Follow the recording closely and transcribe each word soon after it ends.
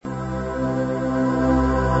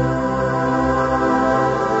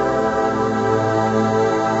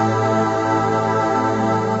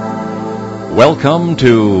Welcome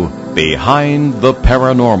to Behind the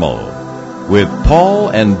Paranormal with Paul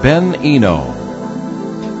and Ben Eno.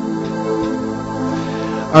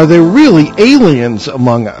 Are there really aliens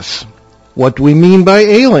among us? What do we mean by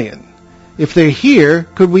alien? If they're here,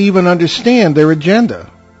 could we even understand their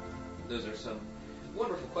agenda? Those are some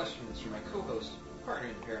wonderful questions from my co-host, partner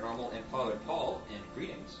in the paranormal, and Father Paul, and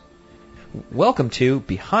greetings. Welcome to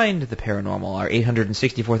Behind the Paranormal, our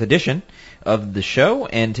 864th edition of the show,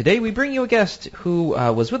 and today we bring you a guest who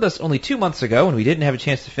was with us only 2 months ago, and we didn't have a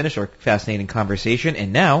chance to finish our fascinating conversation,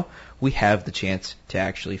 and now we have the chance to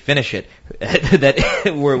actually finish it.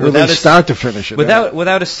 Start to finish it.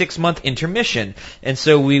 Without a 6-month intermission. And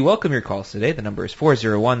so we welcome your calls today. The number is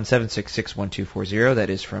 401-766-1240. That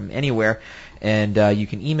is from anywhere. And you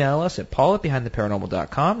can email us at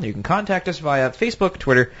paul@behindtheparanormal.com. You can contact us via Facebook,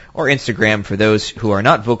 Twitter, or Instagram for those who are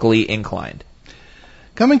not vocally inclined.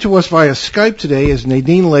 Coming to us via Skype today is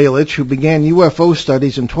Nadine Lalich, who began UFO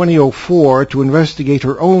studies in 2004 to investigate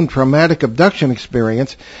her own traumatic abduction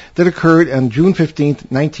experience that occurred on June 15,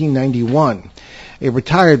 1991. A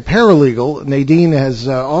retired paralegal, Nadine has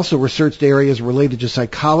also researched areas related to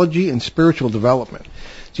psychology and spiritual development.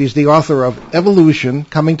 She is the author of Evolution,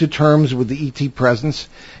 Coming to Terms with the ET Presence,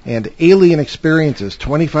 and Alien Experiences,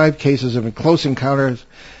 25 Cases of Close Encounter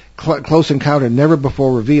Never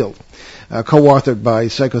Before Revealed, co-authored by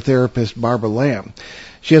psychotherapist Barbara Lamb.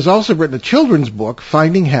 She has also written a children's book,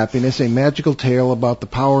 Finding Happiness, a magical tale about the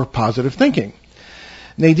power of positive thinking.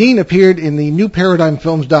 Nadine appeared in the New Paradigm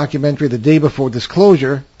Films documentary The Day Before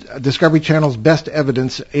Disclosure, Discovery Channel's Best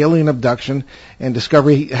Evidence, Alien Abduction, and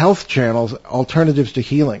Discovery Health Channel's Alternatives to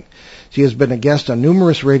Healing. She has been a guest on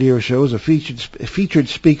numerous radio shows, a featured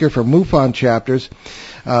speaker for MUFON chapters,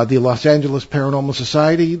 the Los Angeles Paranormal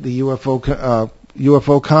Society, the UFOCon.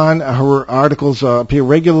 Her articles appear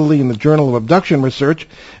regularly in the Journal of Abduction Research,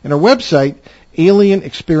 and her website,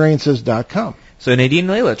 alienexperiences.com. So Nadine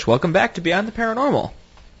Lalich, welcome back to Beyond the Paranormal.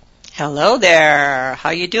 Hello there. How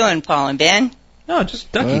you doing, Paul and Ben? Oh,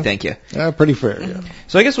 just ducky, thank you. Pretty fair, yeah.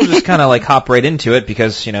 So I guess we'll just kind of like hop right into it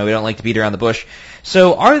because, we don't like to beat around the bush.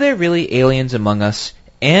 So are there really aliens among us,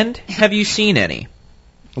 and have you seen any?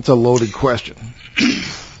 That's a loaded question.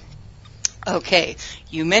 Okay,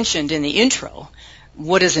 you mentioned in the intro,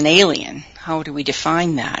 what is an alien? How do we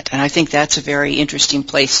define that? And I think that's a very interesting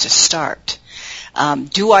place to start.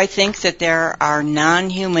 Do I think that there are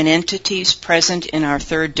non-human entities present in our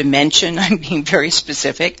third dimension? I'm being very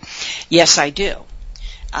specific. Yes, I do.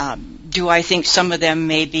 Do I think some of them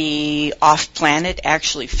may be off-planet,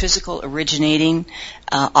 actually physical, originating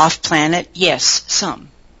off-planet? Yes, some.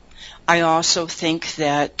 I also think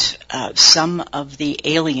that some of the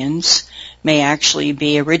aliens may actually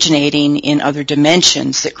be originating in other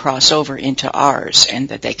dimensions that cross over into ours, and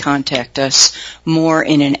that they contact us more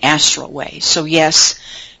in an astral way. So yes,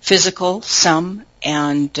 physical, some,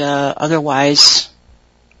 and otherwise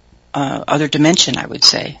other dimension, I would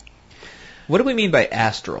say. What do we mean by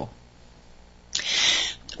astral?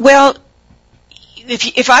 Well,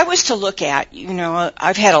 if I was to look at,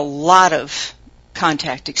 I've had a lot of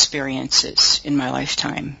contact experiences in my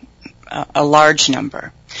lifetime, a large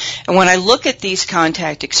number. And when I look at these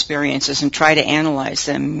contact experiences and try to analyze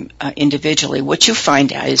them individually, what you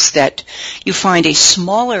find is that you find a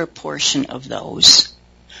smaller portion of those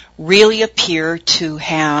really appear to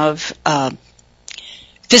have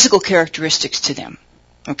physical characteristics to them.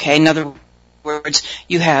 Okay, in other words,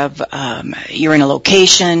 you're in a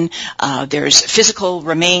location, there's physical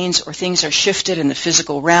remains or things are shifted in the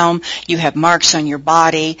physical realm, you have marks on your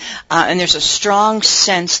body, and there's a strong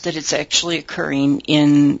sense that it's actually occurring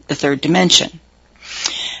in the third dimension.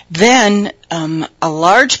 Then, a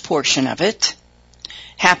large portion of it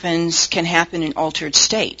can happen in altered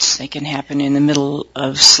states. They can happen in the middle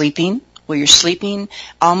of sleeping, where you're sleeping,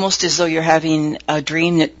 almost as though you're having a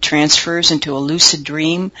dream that transfers into a lucid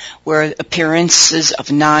dream where appearances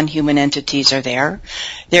of non-human entities are there.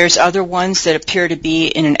 There's other ones that appear to be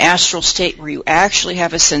in an astral state where you actually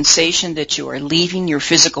have a sensation that you are leaving your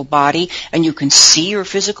physical body and you can see your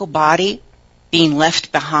physical body being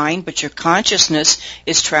left behind, but your consciousness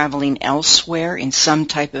is traveling elsewhere in some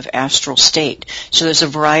type of astral state. So there's a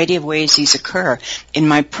variety of ways these occur. In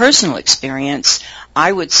my personal experience, I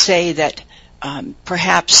would say that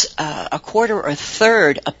perhaps a quarter or a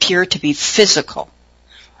third appear to be physical,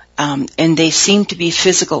 and they seem to be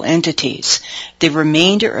physical entities. The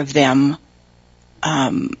remainder of them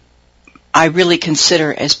I really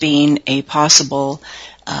consider as being a possible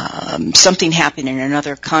something happening in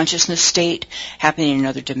another consciousness state, happening in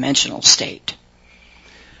another dimensional state.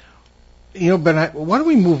 Ben, why don't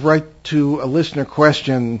we move right to a listener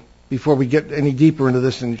question before we get any deeper into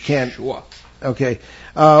this than you can? Sure. Okay.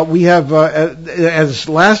 We have, as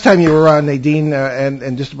last time you were on, Nadine,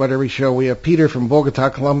 and just about every show, we have Peter from Bogota,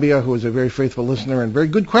 Colombia, who is a very faithful listener and very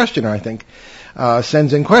good questioner, I think,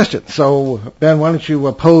 sends in questions. So, Ben, why don't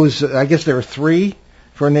you pose, I guess there are 3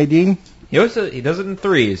 for Nadine? He does it in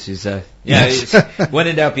 3s. He's when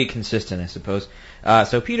in doubt, be consistent, I suppose.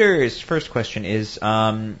 So Peter's first question is,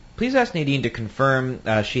 please ask Nadine to confirm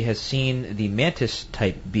she has seen the mantis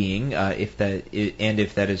type being, if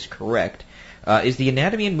that is correct. Is the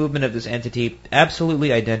anatomy and movement of this entity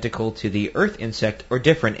absolutely identical to the earth insect or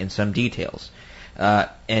different in some details?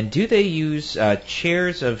 And do they use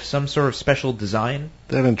chairs of some sort of special design?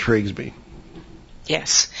 That intrigues me.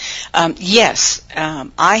 Yes. I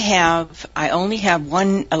only have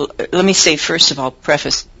one, let me say first of all,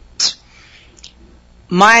 preface.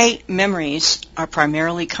 My memories are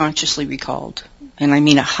primarily consciously recalled, and I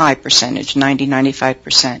mean a high percentage,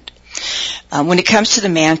 90-95%. When it comes to the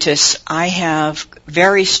mantis, I have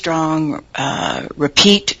very strong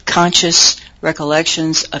repeat conscious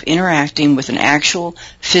recollections of interacting with an actual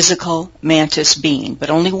physical mantis being, but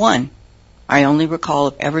only one. I only recall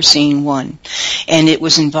of ever seeing one. And it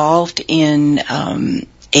was involved in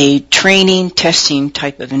a training, testing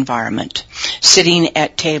type of environment, sitting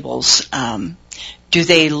at tables. Do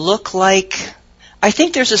they look like, I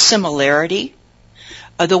think there's a similarity,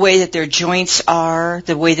 the way that their joints are,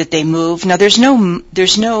 the way that they move. Now there's no,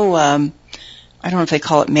 I don't know if they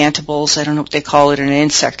call it mandibles, I don't know if they call it an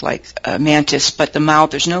insect like mantis, but the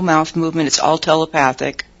mouth, there's no mouth movement, it's all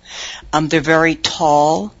telepathic. They're very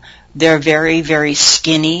tall. They're very, very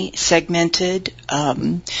skinny, segmented.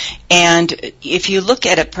 And if you look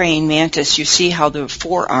at a praying mantis, you see how the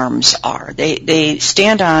forearms are. They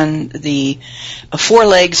stand on the 4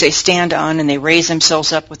 legs they stand on, and they raise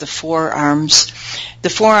themselves up with the forearms. The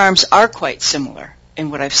forearms are quite similar in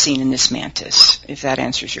what I've seen in this mantis, if that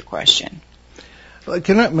answers your question.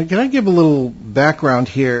 Can I give a little background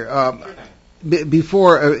here?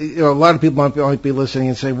 Before, a lot of people might be listening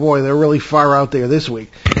and say, boy, they're really far out there this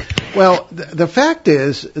week. Well, the fact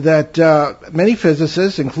is that many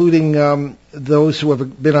physicists, including those who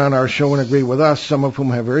have been on our show and agree with us, some of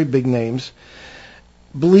whom have very big names,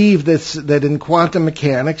 believe that in quantum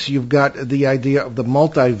mechanics you've got the idea of the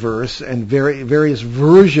multiverse and various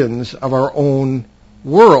versions of our own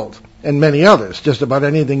world and many others. Just about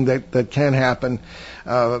anything that can happen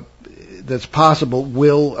that's possible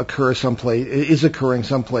will occur someplace, is occurring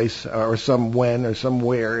someplace or when or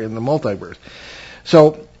somewhere in the multiverse.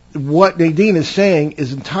 So what Nadine is saying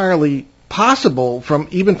is entirely possible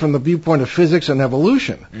even from the viewpoint of physics and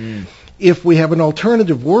evolution. If we have an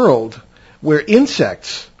alternative world where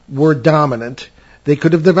insects were dominant, they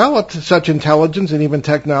could have developed such intelligence and even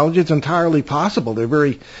technology. It's entirely possible. They're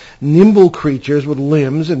very nimble creatures with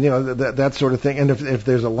limbs and that sort of thing. And if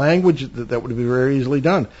there's a language, that would be very easily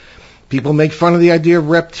done. People make fun of the idea of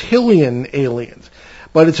reptilian aliens,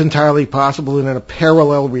 but it's entirely possible that in a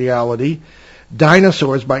parallel reality,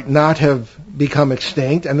 dinosaurs might not have become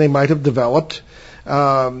extinct, and they might have developed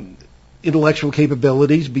intellectual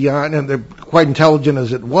capabilities beyond, and they're quite intelligent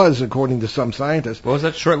as it was, according to some scientists. What was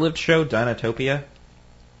that short-lived show, Dinotopia?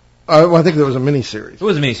 Well, I think there was a miniseries. It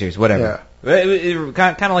was a miniseries, whatever. Yeah.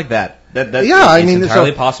 Kind of like that. It's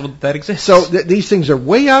entirely possible that exists. So these things are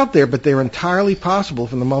way out there, but they're entirely possible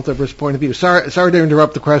from the multiverse point of view. Sorry to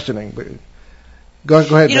interrupt the questioning, but go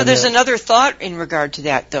ahead. There's another thought in regard to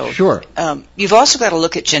that, though. Sure. You've also got to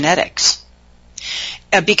look at genetics.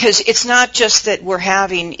 Because it's not just that we're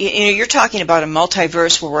having, you're talking about a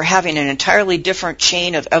multiverse where we're having an entirely different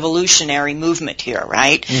chain of evolutionary movement here,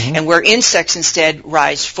 right? Mm-hmm. And where insects instead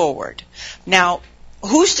rise forward. Now,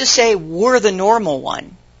 who's to say we're the normal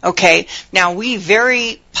one? Okay? Now, we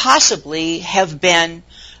very possibly have been,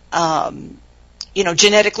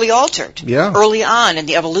 genetically altered early on in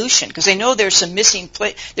the evolution, because I know there's some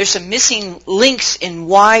missing links in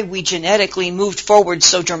why we genetically moved forward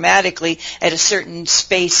so dramatically at a certain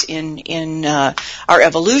space in our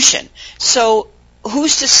evolution. So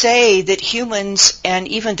who's to say that humans and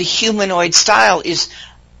even the humanoid style is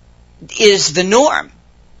the norm?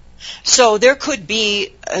 So there could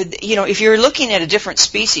be, if you're looking at a different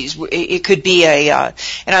species, it could be and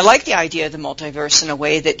I like the idea of the multiverse in a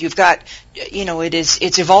way that you've got,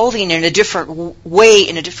 it's evolving in a different way,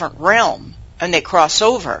 in a different realm, and they cross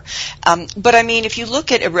over. But I mean, if you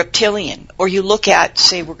look at a reptilian, or you look at,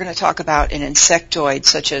 say, we're going to talk about an insectoid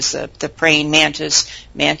such as the praying mantis,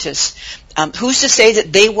 who's to say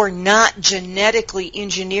that they were not genetically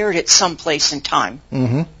engineered at some place in time?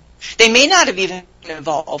 Mm-hmm. They may not have even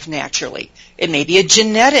evolved naturally. It may be a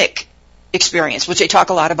genetic experience, which they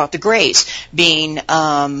talk a lot about the Greys being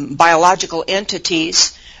biological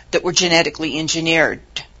entities that were genetically engineered.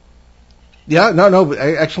 Yeah, no,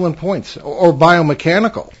 excellent points. Or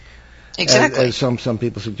biomechanical. Exactly. As some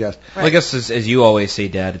people suggest. Right. Well, I guess as you always say,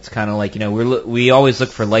 Dad, it's kind of like, we always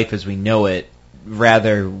look for life as we know it.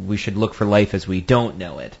 Rather, we should look for life as we don't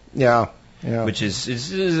know it. Yeah. Which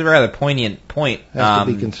is a rather poignant point. Has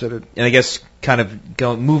to be considered. And I guess kind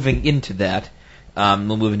of moving into that,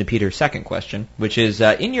 we'll move into Peter's second question, which is,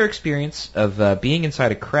 in your experience of being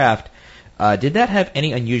inside a craft, did that have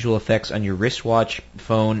any unusual effects on your wristwatch,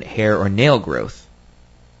 phone, hair, or nail growth?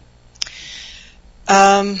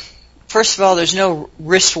 First of all, there's no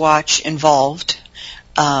wristwatch involved.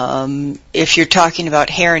 If you're talking about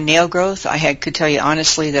hair and nail growth, I could tell you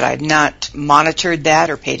honestly that I've not monitored that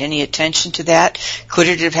or paid any attention to that. Could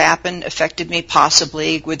it have affected me?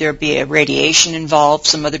 Possibly. Would there be a radiation involved,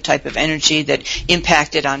 some other type of energy that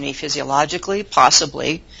impacted on me physiologically?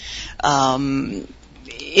 Possibly. In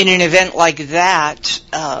an event like that,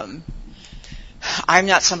 I'm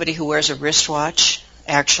not somebody who wears a wristwatch,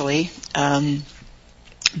 actually.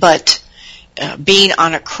 But being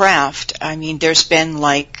on a craft, I mean, there's been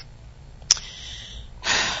the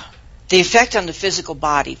effect on the physical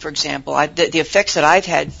body, for example. The effects that I've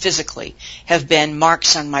had physically have been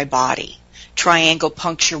marks on my body, triangle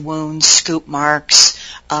puncture wounds, scoop marks,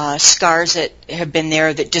 scars that have been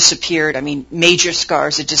there that disappeared. I mean, major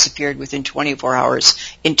scars that disappeared within 24 hours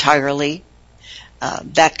entirely.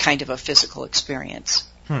 That kind of a physical experience.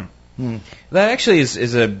 That actually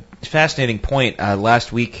is a fascinating point.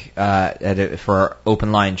 Last week for our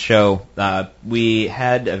open line show, we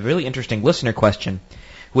had a really interesting listener question,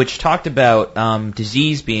 which talked about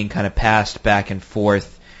disease being kind of passed back and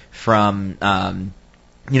forth from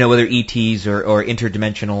whether ETs or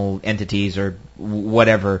interdimensional entities or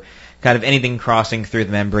whatever, kind of anything crossing through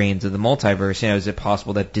the membranes of the multiverse. Is it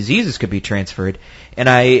possible that diseases could be transferred? And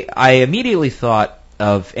I immediately thought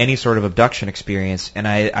of any sort of abduction experience, and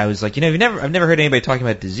I was like, I've never heard anybody talking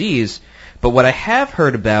about disease, but what I have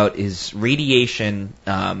heard about is radiation,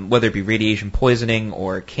 whether it be radiation poisoning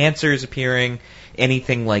or cancers appearing,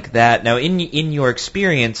 anything like that. Now, in your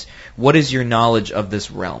experience, what is your knowledge of this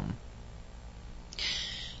realm?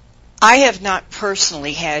 I have not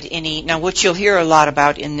personally had any. Now, what you'll hear a lot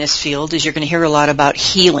about in this field is you're going to hear a lot about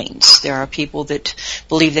healings. There are people that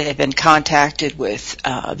believe they have been contacted with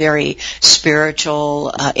very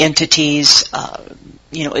spiritual entities,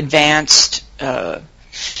 advanced,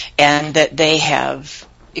 and that they have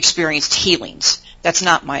experienced healings. That's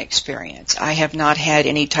not my experience. I have not had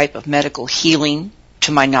any type of medical healing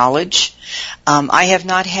to my knowledge. I have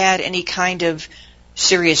not had any kind of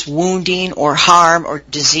serious wounding or harm or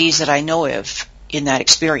disease that I know of in that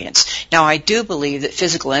experience. Now, I do believe that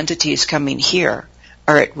physical entities coming here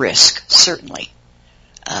are at risk, certainly,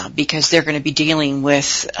 because they're going to be dealing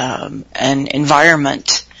with an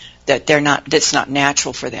environment that's not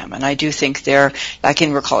natural for them. And I do think I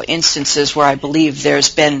can recall instances where I believe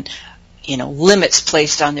there's been, limits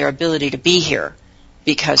placed on their ability to be here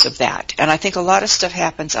because of that. And I think a lot of stuff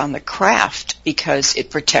happens on the craft because it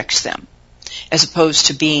protects them, as opposed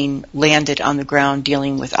to being landed on the ground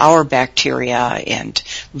dealing with our bacteria and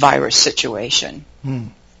virus situation.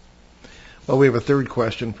 Well, we have a third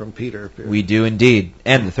question from Peter. We do indeed.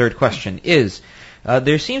 And the third question is,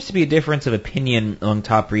 there seems to be a difference of opinion among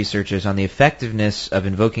top researchers on the effectiveness of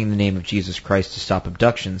invoking the name of Jesus Christ to stop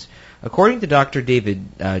abductions. According to Dr. David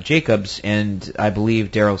Jacobs, and I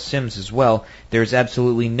believe Daryl Sims as well, there is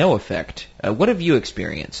absolutely no effect. What have you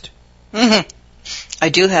experienced? I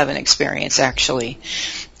do have an experience, actually.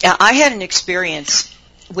 I had an experience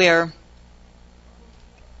where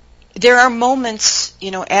there are moments,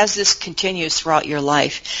 as this continues throughout your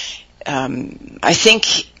life, I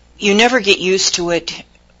think you never get used to it.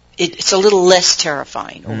 It's a little less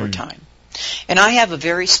terrifying over time. And I have a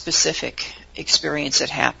very specific experience that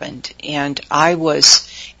happened, and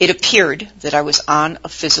it appeared that I was on a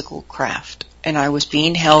physical craft, and I was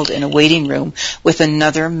being held in a waiting room with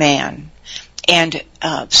another man. And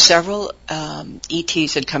several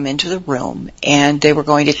ETs had come into the room, and they were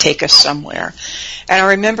going to take us somewhere. And I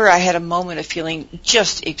remember I had a moment of feeling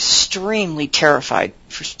just extremely terrified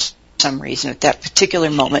for some reason at that particular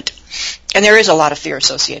moment. And there is a lot of fear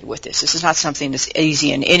associated with this. This is not something that's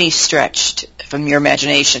easy in any stretch from your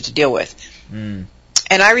imagination to deal with. And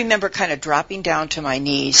I remember kind of dropping down to my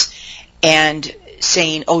knees and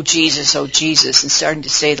saying, oh, Jesus, and starting to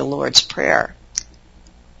say the Lord's Prayer.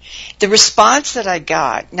 The response that I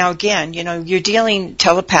got, now again, you're dealing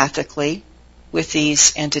telepathically with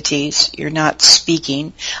these entities. You're not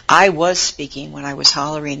speaking. I was speaking when I was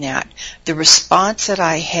hollering that. The response that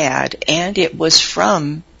I had, and it was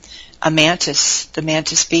from a mantis, the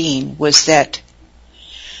mantis being, was that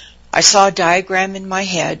I saw a diagram in my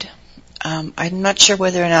head. I'm not sure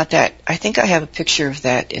whether or not I think I have a picture of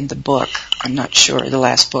that in the book. I'm not sure, the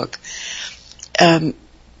last book.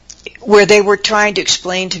 Where they were trying to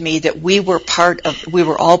explain to me that we were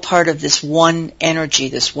all part of this one energy,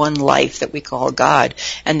 this one life that we call God,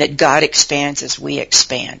 and that God expands as we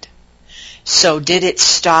expand. So did it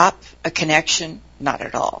stop a connection? Not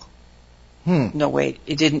at all. No way.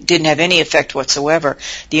 It didn't have any effect whatsoever.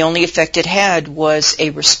 The only effect it had was a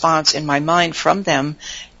response in my mind from them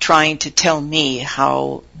trying to tell me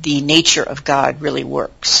how the nature of God really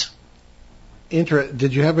works.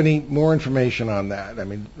 Did you have any more information on that? I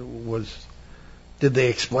mean, did they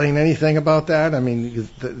explain anything about that? I mean,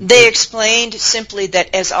 they explained simply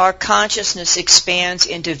that as our consciousness expands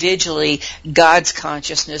individually, God's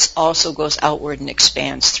consciousness also goes outward and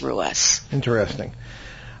expands through us. Interesting.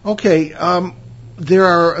 Okay, there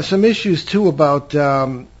are some issues too about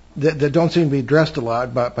that don't seem to be addressed a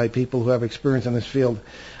lot by people who have experience in this field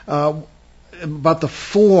about the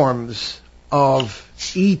forms of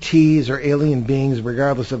ETs or alien beings,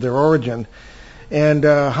 regardless of their origin, and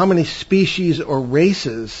how many species or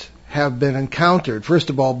races have been encountered. First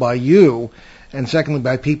of all, by you, and secondly,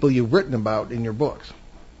 by people you've written about in your books.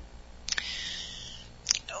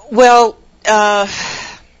 Well.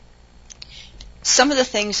 Some of the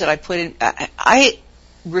things that I put in, I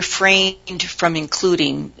refrained from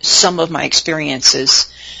including some of my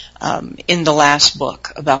experiences in the last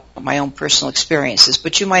book about my own personal experiences,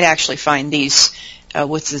 but you might actually find these,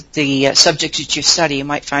 with the subjects that you study, you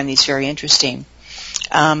might find these very interesting.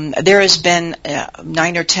 There has been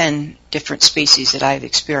 9 or 10 different species that I've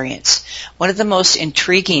experienced. One of the most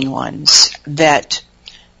intriguing ones that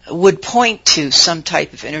would point to some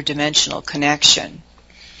type of interdimensional connection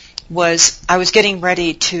was I was getting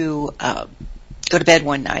ready to go to bed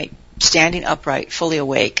one night, standing upright, fully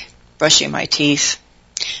awake, brushing my teeth.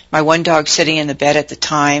 My one dog sitting in the bed at the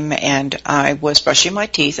time, and I was brushing my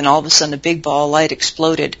teeth, and all of a sudden a big ball of light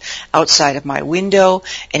exploded outside of my window,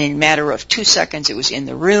 and in a matter of 2 seconds it was in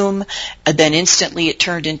the room, and then instantly it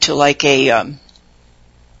turned into like a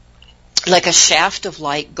shaft of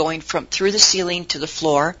light going from through the ceiling to the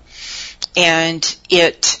floor, and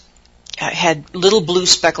it had little blue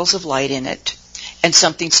speckles of light in it, and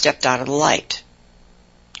something stepped out of the light.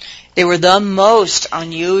 They were the most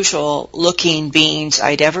unusual looking beings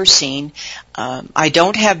I'd ever seen. I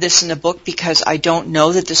don't have this in the book because I don't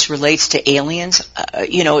know that this relates to aliens,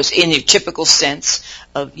 in the typical sense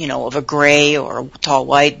of a gray or a tall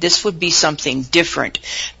white. This would be something different.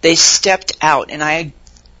 They stepped out, and I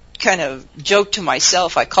kind of joked to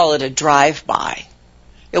myself, I call it a drive-by.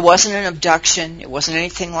 It wasn't an abduction. It wasn't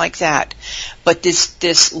anything like that. But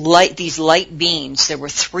these light beams, there were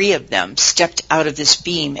 3 of them, stepped out of this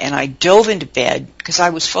beam, and I dove into bed, because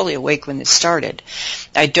I was fully awake when this started.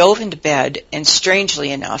 I dove into bed, and strangely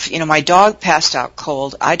enough, my dog passed out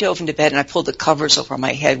cold. I dove into bed, and I pulled the covers over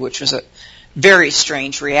my head, which was a very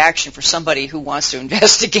strange reaction for somebody who wants to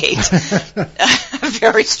investigate.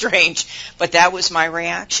 Very strange. But that was my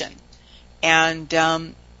reaction.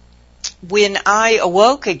 And when I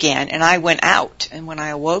awoke again, and I went out, and when I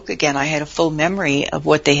awoke again, I had a full memory of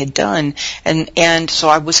what they had done, and so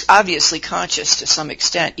I was obviously conscious to some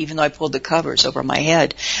extent, even though I pulled the covers over my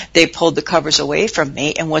head. They pulled the covers away from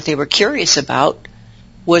me, and what they were curious about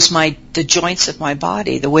was the joints of my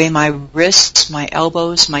body, the way my wrists, my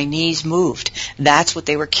elbows, my knees moved. That's what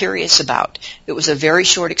they were curious about. It was a very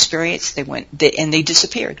short experience. And they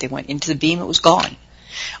disappeared. They went into the beam. It was gone.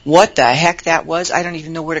 What the heck that was, I don't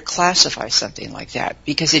even know where to classify something like that,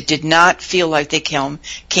 because it did not feel like they came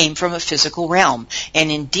from a physical realm.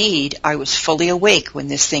 And indeed, I was fully awake when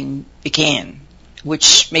this thing began,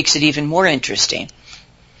 which makes it even more interesting.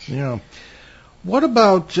 Yeah. What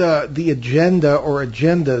about the agenda or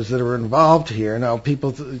agendas that are involved here? Now,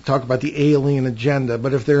 people talk about the alien agenda,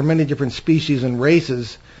 but if there are many different species and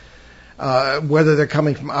races, whether they're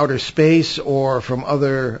coming from outer space or from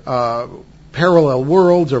other parallel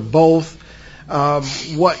worlds or both,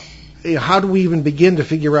 how do we even begin to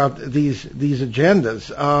figure out these agendas?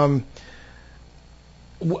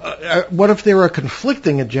 What if there are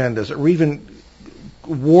conflicting agendas or even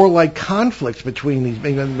warlike conflicts between these?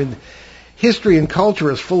 I mean, history and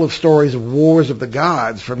culture is full of stories of wars of the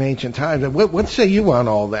gods from ancient times. What say you on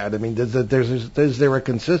all that? I mean, is there a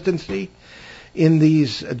consistency in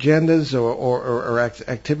these agendas or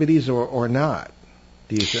activities or not,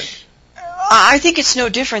 do you think? I think it's no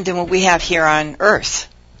different than what we have here on Earth.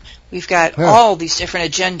 We've got all these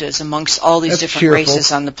different agendas amongst all these different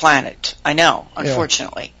races on the planet. I know,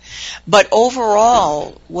 unfortunately. Yeah. But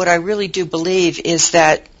overall, what I really do believe is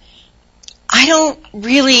that I don't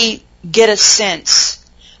really get a sense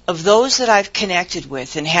of those that I've connected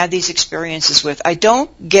with and had these experiences with, I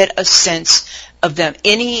don't get a sense of them,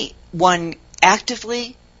 anyone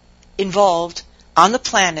actively involved on the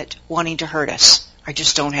planet wanting to hurt us. I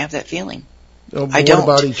just don't have that feeling. I don't.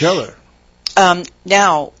 What about each other?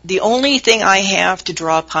 Now, the only thing I have to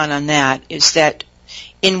draw upon on that is that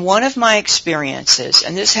in one of my experiences,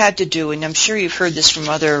 and this had to do, and I'm sure you've heard this from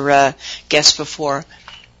other guests before,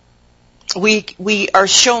 we are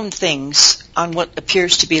shown things on what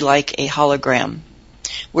appears to be like a hologram.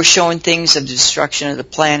 We're shown things of the destruction of the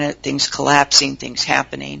planet, things collapsing, things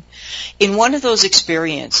happening. In one of those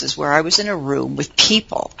experiences where I was in a room with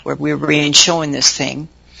people where we were being shown this thing,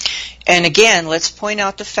 and again, let's point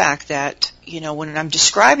out the fact that, when I'm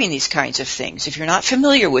describing these kinds of things, if you're not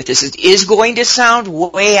familiar with this, it is going to sound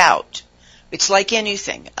way out. It's like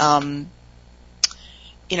anything.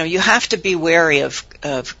 You have to be wary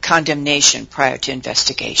of condemnation prior to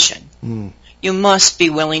investigation. Mm. You must be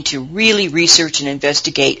willing to really research and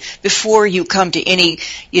investigate before you come to any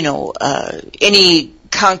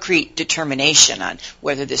concrete determination on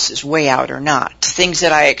whether this is way out or not. Things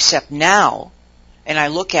that I accept now and I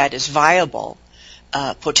look at as viable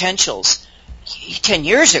potentials 10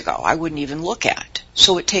 years ago I wouldn't even look at.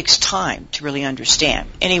 So it takes time to really understand.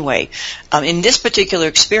 Anyway, in this particular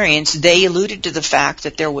experience, they alluded to the fact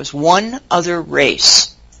that there was one other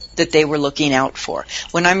race that they were looking out for.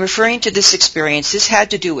 When I'm referring to this experience, this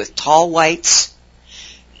had to do with tall whites,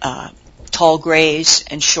 tall grays,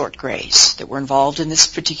 and short grays that were involved in this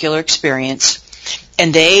particular experience.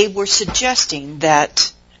 And they were suggesting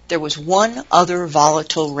that there was one other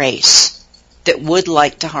volatile race that would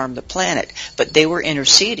like to harm the planet, but they were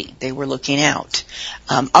interceding. They were looking out.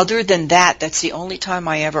 Other than that, that's the only time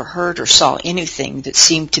I ever heard or saw anything that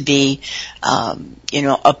seemed to be,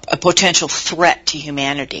 a potential threat to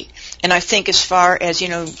humanity. And I think as far as,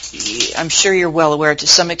 I'm sure you're well aware to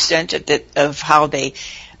some extent of how they,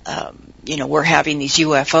 we're having these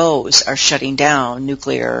UFOs are shutting down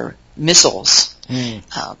nuclear missiles.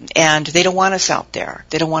 And they don't want us out there.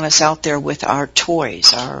 They don't want us out there with our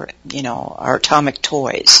toys, our atomic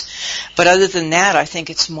toys. But other than that, I think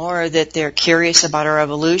it's more that they're curious about our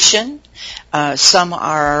evolution. Some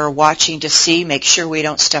are watching to make sure we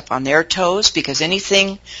don't step on their toes, because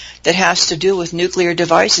anything that has to do with nuclear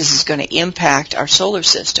devices is going to impact our solar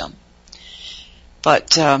system.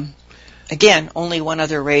 But, again, only one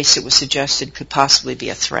other race, it was suggested, could possibly be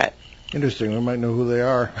a threat. Interesting. We might know who they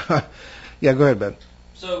are. Yeah, go ahead, Ben.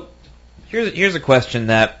 So here's a question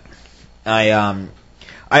that I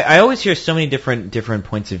always hear so many different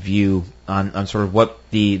points of view on sort of what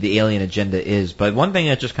the alien agenda is. But one thing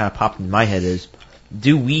that just kind of popped in my head is,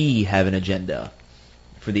 do we have an agenda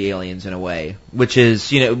for the aliens in a way? Which is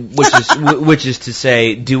to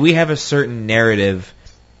say, do we have a certain narrative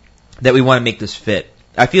that we want to make this fit?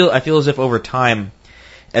 I feel as if over time,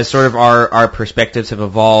 as sort of our perspectives have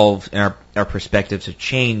evolved and our perspectives have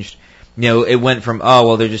changed, it went from,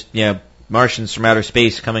 they're just, Martians from outer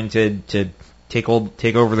space coming to take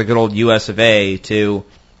over the good old US of A to,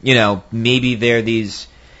 maybe they're these,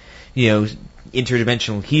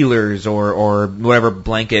 interdimensional healers or whatever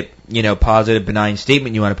blanket, positive benign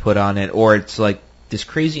statement you want to put on it, or it's like this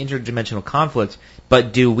crazy interdimensional conflict.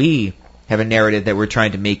 But do we have a narrative that we're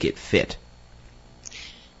trying to make it fit?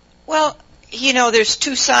 Well, there's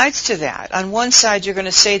two sides to that. On one side, you're going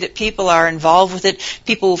to say that people are involved with it,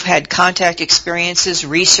 people who've had contact experiences,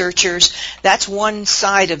 researchers. That's one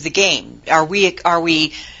side of the game. Are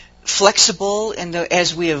we flexible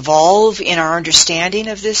as we evolve in our understanding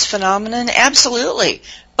of this phenomenon? Absolutely.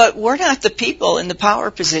 But we're not the people in the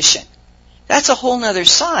power position. That's a whole other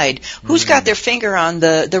side. Who's got their finger on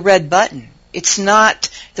the red button? It's not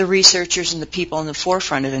the researchers and the people in the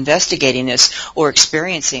forefront of investigating this or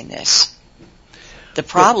experiencing this. The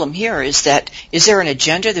problem here is there an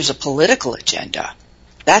agenda? There's a political agenda.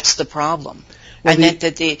 That's the problem. Well,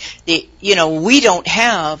 and we don't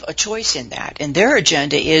have a choice in that. And their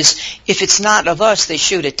agenda is, if it's not of us, they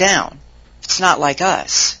shoot it down. It's not like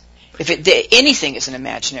us. Anything is an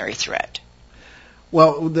imaginary threat.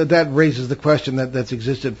 Well, that raises the question that's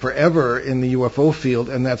existed forever in the UFO field,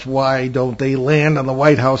 and that's why don't they land on the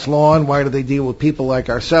White House lawn? Why do they deal with people like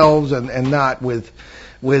ourselves and not with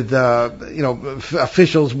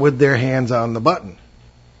officials with their hands on the button?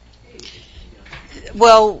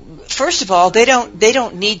 Well, first of all, they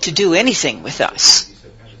don't need to do anything with us.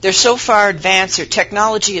 They're so far advanced. Their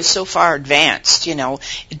technology is so far advanced.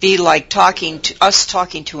 It'd be like talking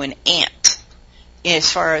to an ant, as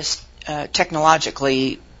far as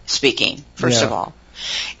technologically speaking. First of all,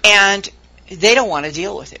 and they don't want to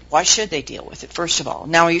deal with it. Why should they deal with it, first of all?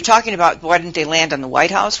 Now, you're talking about why didn't they land on the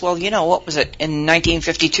White House? Well, what was it, in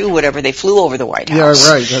 1952, whatever, they flew over the White House.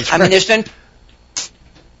 Yeah, right. That's right. I mean, there's been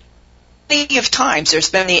plenty of times. There's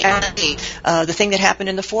been the thing that happened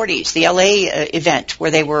in the 40s, the L.A. Event,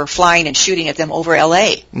 where they were flying and shooting at them over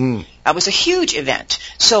L.A. That was a huge event.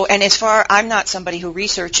 So, and I'm not somebody who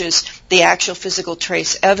researches the actual physical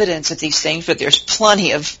trace evidence of these things, but there's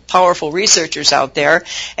plenty of powerful researchers out there.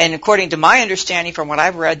 And according to my understanding from what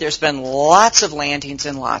I've read, there's been lots of landings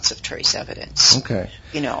and lots of trace evidence. Okay.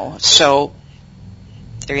 So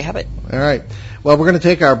there you have it. All right. Well, we're going to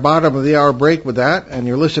take our bottom of the hour break with that, and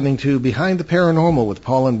you're listening to Behind the Paranormal with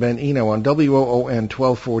Paul and Ben Eno on WOON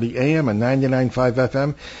 1240 AM and 99.5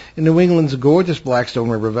 FM in New England's gorgeous Blackstone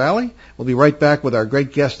River Valley. We'll be right back with our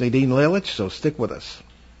great guest, Nadine Lalich, so stick with us.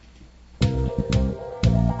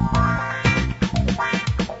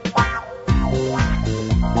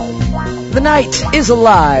 The night is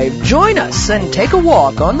alive. Join us and take a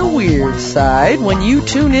walk on the weird side when you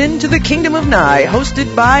tune in to The Kingdom of Nye,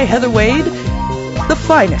 hosted by Heather Wade, the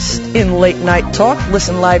finest in late night talk.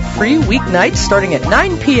 Listen live free weeknights starting at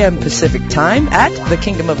 9 p.m. Pacific Time at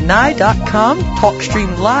thekingdomofnye.com,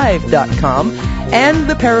 talkstreamlive.com, and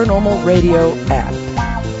the Paranormal Radio app.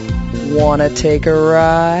 Wanna take a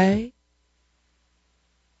ride?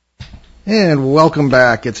 And welcome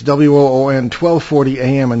back. It's WOON 1240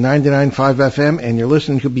 AM and 99.5 FM, and you're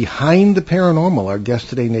listening to Behind the Paranormal. Our guest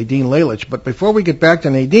today, Nadine Lalich. But before we get back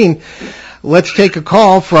to Nadine, let's take a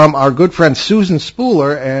call from our good friend Susan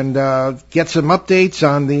Spooler and get some updates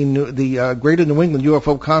on the Greater New England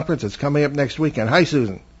UFO Conference that's coming up next weekend. Hi,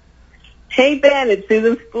 Susan. Hey, Ben. It's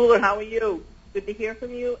Susan Spooler. How are you? Good to hear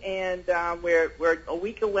from you. And we're a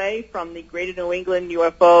week away from the Greater New England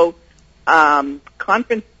UFO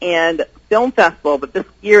Conference and Film Festival, but this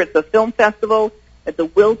year it's a film festival at the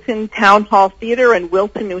Wilton Town Hall Theater in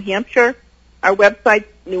Wilton, New Hampshire. Our website's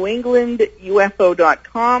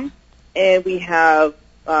newenglandufo.com, and we have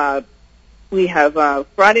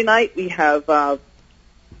Friday night we have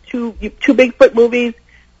two Bigfoot movies,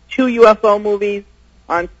 2 UFO movies.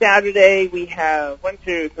 On Saturday we have 5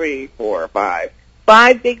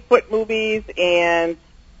 Bigfoot movies and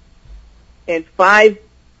 5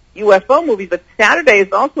 UFO movies, but Saturday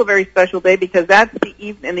is also a very special day because that's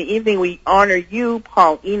in the evening we honor you,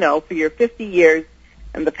 Paul Eno, for your 50 years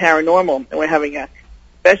in the paranormal. And we're having a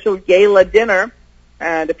special gala dinner,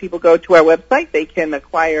 and if people go to our website, they can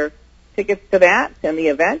acquire tickets to that and the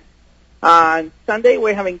event. On Sunday,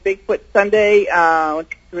 we're having Bigfoot Sunday.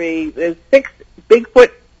 There's 6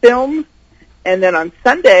 Bigfoot films, and then on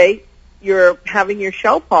Sunday, you're having your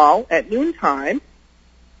show, Paul, at noontime.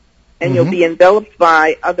 And you'll be enveloped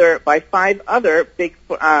by 5 other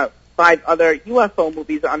UFO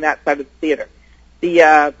movies on that side of the theater.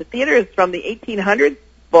 The theater is from the 1800s.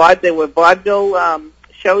 There were vaudeville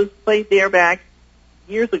shows played there back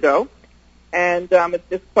years ago, and it's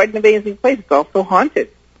just quite an amazing place. It's also haunted.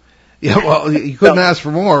 Yeah, well, you couldn't ask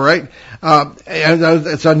for more, right?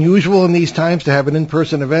 It's unusual in these times to have an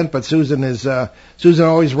in-person event, but Susan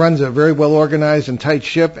always runs a very well-organized and tight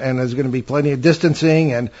ship, and there's going to be plenty of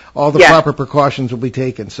distancing, and all the proper precautions will be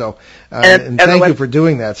taken. So, and thank you for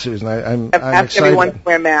doing that, Susan. I'm excited. Everyone to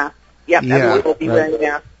wear masks. Yep, everyone will be wearing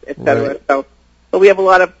masks, etc. Right. So we have a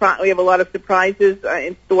lot of surprises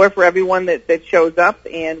in store for everyone that shows up,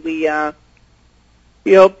 and we hope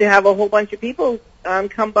to have a whole bunch of people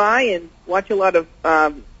come by and watch a lot of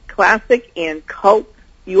classic and cult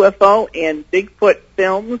UFO and Bigfoot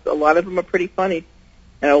films. A lot of them are pretty funny.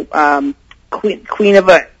 Queen of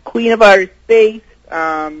Outer Space.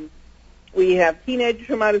 We have Teenagers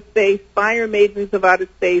from Outer Space, Fire Maidens of Outer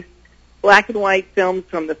Space, black and white films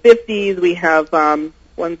from the 50s. We have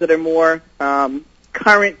ones that are more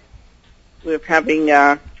current. We're having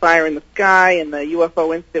Fire in the Sky and the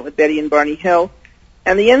UFO incident with Betty and Barney Hill.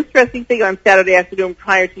 And the interesting thing on Saturday afternoon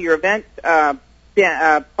prior to your event,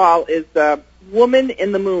 Paul, is Woman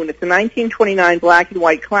in the Moon. It's a 1929 black and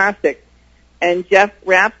white classic. And Jeff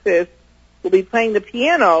Rapsis will be playing the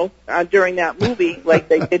piano during that movie like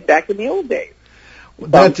they did back in the old days.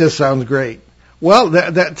 That just sounds great. Well,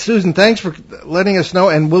 Susan, thanks for letting us know,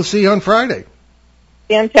 and we'll see you on Friday.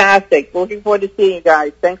 Fantastic. Looking forward to seeing you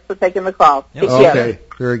guys. Thanks for taking the call. Yep. Okay,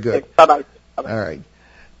 very good. Bye-bye. All right.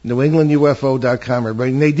 NewEnglandUFO.com,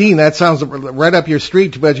 everybody. Nadine, that sounds right up your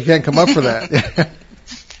street, but you can't come up for that.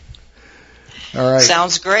 All right.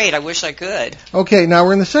 Sounds great. I wish I could. Okay, now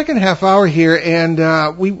we're in the second half hour here, and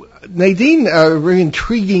Nadine, very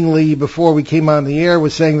intriguingly, before we came on the air,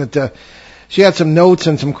 was saying that she had some notes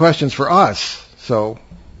and some questions for us. So,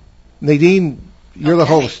 Nadine, you're the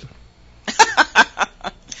host.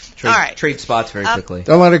 All right. Trade spots very quickly.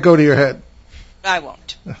 Don't let it go to your head. I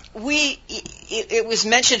won't. It was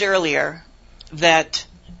mentioned earlier that,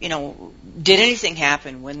 did anything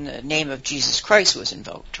happen when the name of Jesus Christ was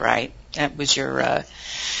invoked, right? That was your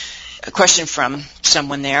question from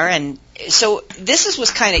someone there. And so this was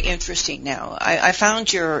kind of interesting now. I found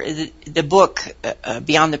the book,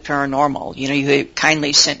 Beyond the Paranormal. You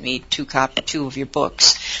kindly sent me two of your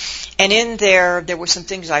books. And in there were some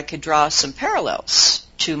things I could draw some parallels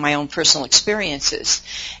to my own personal experiences.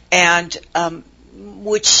 And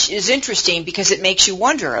which is interesting because it makes you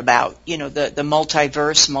wonder about, the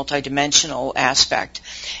multiverse, multidimensional aspect.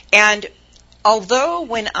 And although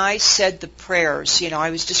when I said the prayers,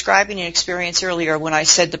 I was describing an experience earlier when I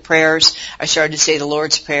said the prayers, I started to say the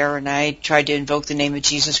Lord's Prayer and I tried to invoke the name of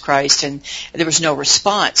Jesus Christ and there was no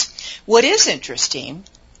response. What is interesting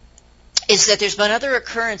is that there's been other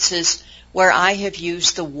occurrences where I have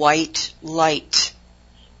used the white light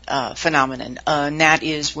phenomenon, and that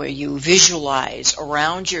is where you visualize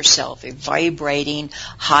around yourself a vibrating,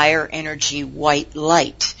 higher energy white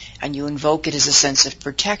light, and you invoke it as a sense of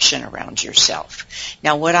protection around yourself.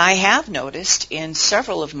 Now, what I have noticed in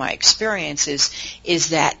several of my experiences is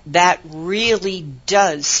that really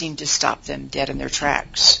does seem to stop them dead in their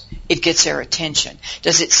tracks. It gets their attention.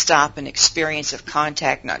 Does it stop an experience of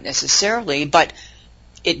contact? Not necessarily, but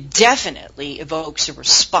it definitely evokes a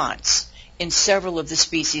response in several of the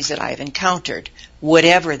species that I've encountered,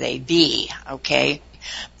 whatever they be, okay?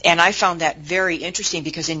 And I found that very interesting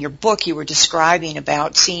because in your book you were describing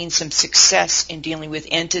about seeing some success in dealing with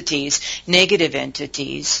entities, negative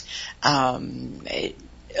entities,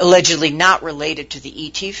 allegedly not related to the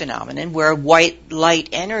ET phenomenon, where white light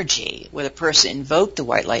energy, where the person invoked the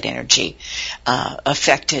white light energy,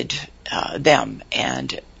 affected them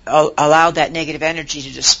and allowed that negative energy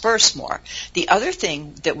to disperse more. The other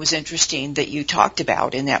thing that was interesting that you talked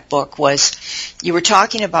about in that book was you were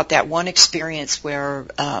talking about that one experience where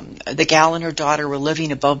the gal and her daughter were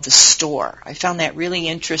living above the store. I found that really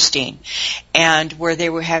interesting, and where they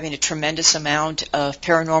were having a tremendous amount of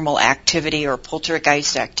paranormal activity or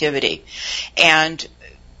poltergeist activity. And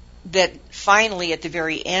that finally at the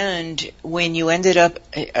very end, when you ended up,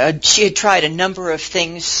 she had tried a number of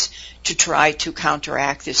things to try to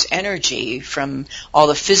counteract this energy from all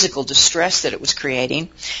the physical distress that it was creating.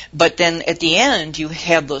 But then at the end, you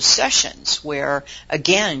had those sessions where,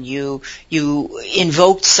 again, you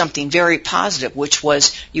invoked something very positive, which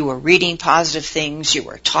was you were reading positive things, you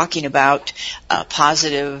were talking about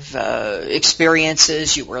positive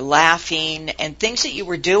experiences, you were laughing, and things that you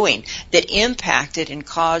were doing that impacted and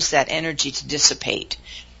caused that energy to dissipate.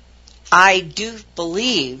 I do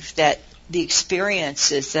believe that the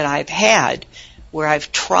experiences that I've had where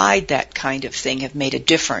I've tried that kind of thing have made a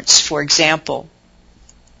difference. For example,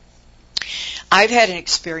 I've had an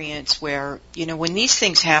experience where, when these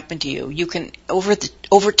things happen to you, you can,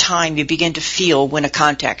 over time, you begin to feel when a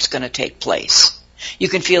contact's going to take place. You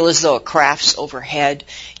can feel as though a craft's overhead.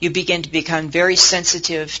 You begin to become very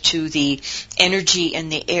sensitive to the energy in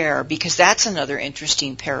the air, because that's another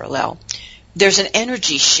interesting parallel. There's an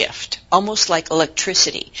energy shift, almost like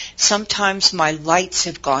electricity. Sometimes my lights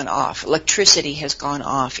have gone off. Electricity has gone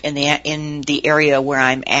off in the area where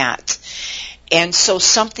I'm at. And so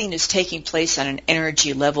something is taking place on an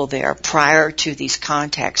energy level there prior to these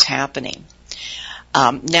contacts happening.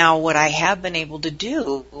 Now, what I have been able to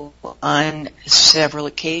do on several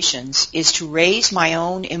occasions is to raise my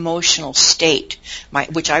own emotional state,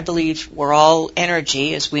 which I believe we're all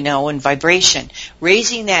energy, as we know, and vibration.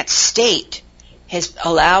 Raising that state has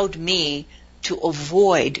allowed me to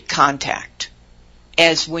avoid contact.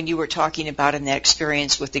 As when you were talking about in that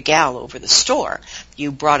experience with the gal over the store,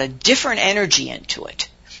 you brought a different energy into it.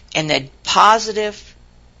 And that positive,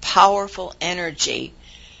 powerful energy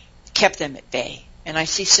kept them at bay. And I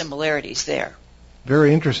see similarities there.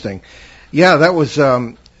 Very interesting. Yeah, that was,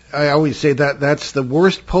 I always say that's the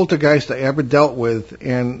worst poltergeist I ever dealt with,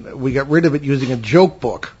 and we got rid of it using a joke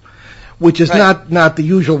book, which is right. not the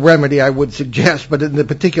usual remedy I would suggest, but in the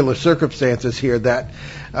particular circumstances here, that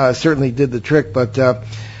certainly did the trick. But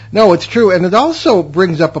no, it's true. And it also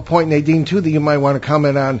brings up a point, Nadine, too, that you might want to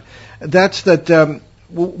comment on. That's that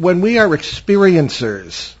when we are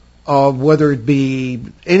experiencers of whether it be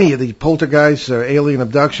any of the poltergeists or alien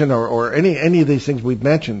abduction or any of these things we've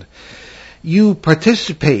mentioned, you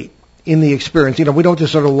participate in the experience. We don't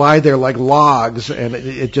just sort of lie there like logs and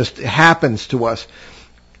it just happens to us.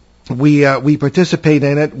 We participate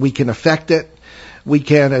in it. We can affect it. We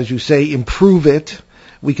can, as you say, improve it.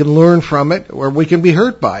 We can learn from it, or we can be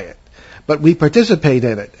hurt by it. But we participate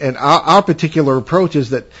in it. And our particular approach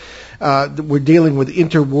is that we're dealing with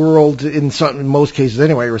interworld in most cases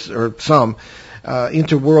anyway, or some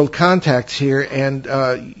interworld contacts here,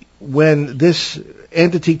 and when this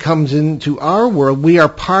entity comes into our world, we are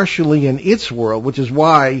partially in its world, which is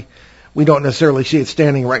why we don't necessarily see it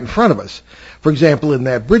standing right in front of us. For example, in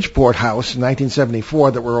that Bridgeport house in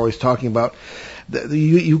 1974 that we're always talking about,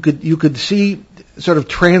 you could see sort of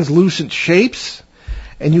translucent shapes,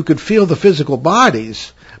 and you could feel the physical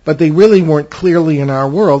bodies, but they really weren't clearly in our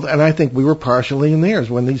world, and I think we were partially in theirs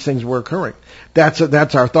when these things were occurring. That's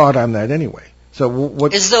our thought on that anyway. So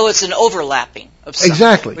what? As though it's an overlapping of something.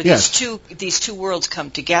 Exactly. Where yes. These two worlds come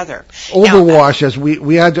together. Overwash, as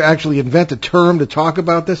we had to actually invent a term to talk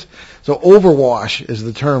about this. So overwash is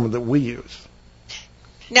the term that we use.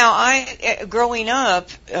 Now, growing up,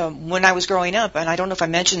 when I was growing up, and I don't know if I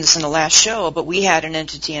mentioned this in the last show, but we had an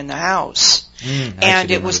entity in the house, and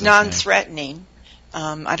it was non-threatening.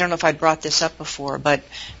 I don't know if I brought this up before, but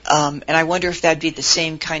and I wonder if that'd be the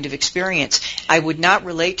same kind of experience. I would not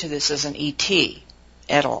relate to this as an ET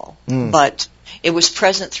at all, but it was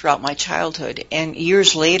present throughout my childhood. And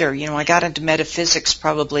years later, I got into metaphysics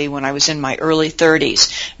probably when I was in my early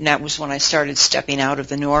 30s, and that was when I started stepping out of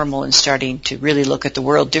the normal and starting to really look at the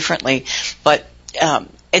world differently. But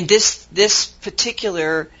and this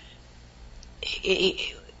particular,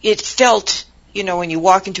 it felt. When you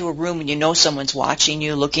walk into a room and you know someone's watching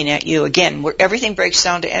you, looking at you, again, everything breaks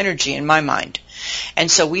down to energy in my mind. And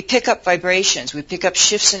so we pick up vibrations, we pick up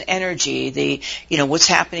shifts in energy, what's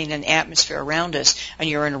happening in the atmosphere around us, and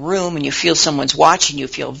you're in a room and you feel someone's watching you,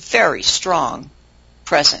 feel very strong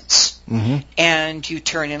presence. Mm-hmm. And you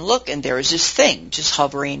turn and look, and there is this thing just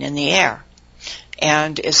hovering in the air.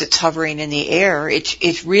 And as it's hovering in the air,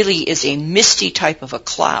 it really is a misty type of a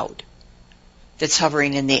cloud that's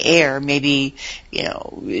hovering in the air, maybe,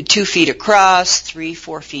 2 feet across,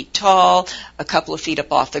 3-4 feet tall, a couple of feet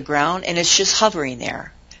up off the ground, and it's just hovering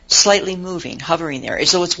there, slightly moving, hovering there,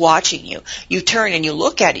 as though it's watching you. You turn and you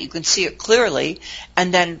look at it, you can see it clearly,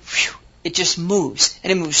 and then it just moves,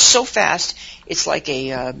 and it moves so fast, it's like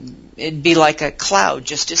it'd be like a cloud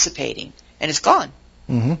just dissipating, and it's gone.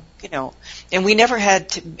 Mm-hmm. And we never had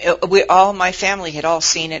to, all my family had all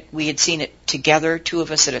seen it. We had seen it together, 2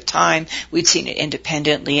 of us at a time. We'd seen it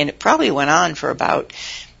independently, and it probably went on for about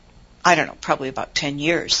 10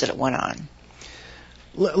 years that it went on.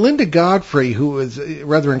 Linda Godfrey, who was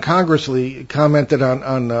rather incongruously commented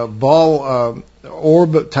on ball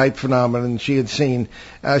orb type phenomenon she had seen.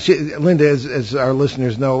 Linda, as our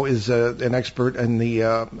listeners know, is an expert in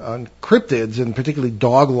on cryptids, and particularly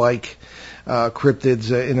dog-like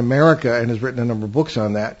cryptids in America, and has written a number of books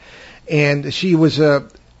on that. And she was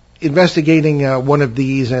investigating one of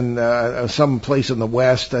these in some place in the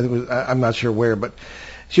West. I'm not sure where, but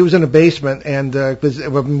she was in a basement, and it was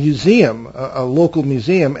a museum, a local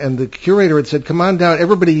museum, and the curator had said, "Come on down.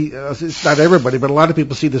 Everybody, it's not everybody, but a lot of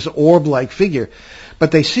people see this orb-like figure,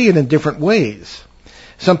 but they see it in different ways.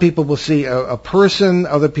 Some people will see a person,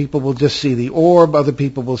 other people will just see the orb, other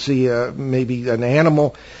people will see maybe an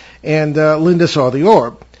animal." And Linda saw the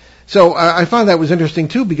orb. So I found that was interesting,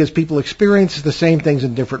 too, because people experience the same things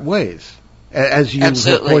in different ways, as you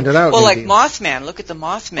pointed out. Well, like Mothman. Look at the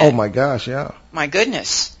Mothman. Oh, my gosh, yeah. My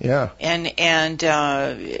goodness. Yeah. And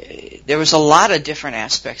there was a lot of different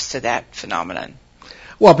aspects to that phenomenon.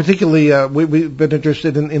 Well, particularly we've been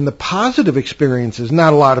interested in the positive experiences.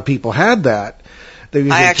 Not a lot of people had that.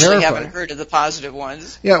 I actually haven't heard of the positive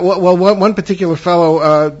ones. Yeah, well one particular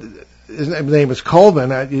fellow... his name is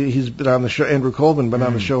Colvin. He's been on the show. Andrew Colvin been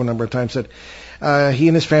on the show a number of times. Said he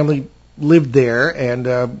and his family lived there, and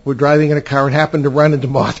were driving in a car and happened to run into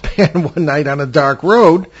Mothman one night on a dark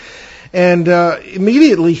road. And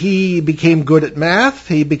immediately he became good at math.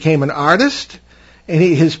 He became an artist, and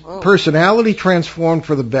his personality transformed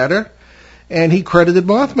for the better. And he credited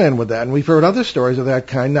Mothman with that. And we've heard other stories of that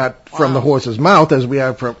kind, not from the horse's mouth as we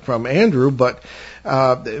have from Andrew, but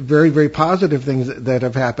very, very positive things that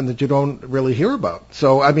have happened that you don't really hear about.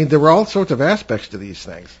 So, I mean, there were all sorts of aspects to these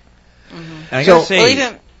things. Mm-hmm. I gotta say,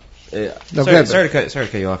 sorry to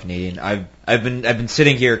cut you off, Nadine. I've been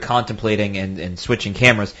sitting here contemplating and switching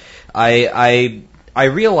cameras. I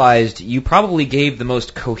realized you probably gave the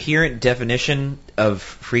most coherent definition of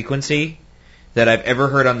frequency that I've ever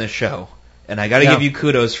heard on this show, and I got to give you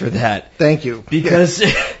kudos for that. Thank you. Because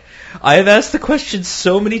I have asked the question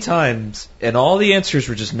so many times, and all the answers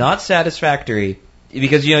were just not satisfactory.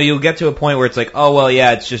 Because you'll get to a point where it's like, oh well,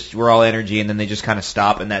 yeah, it's just we're all energy, and then they just kind of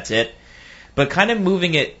stop, and that's it. But kind of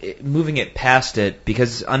moving it past it,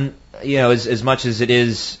 because as much as it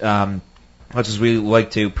is much as we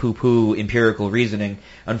like to poo-poo empirical reasoning,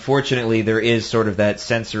 unfortunately there is sort of that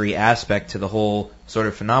sensory aspect to the whole sort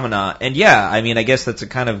of phenomena. And yeah, I mean, I guess that's a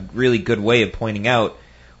kind of really good way of pointing out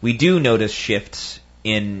we do notice shifts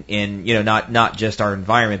in not just our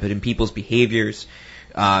environment, but in people's behaviors,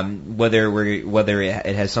 whether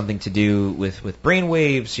it has something to do with brain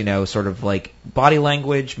waves, sort of like body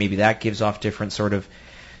language, maybe that gives off different sort of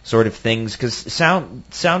things, because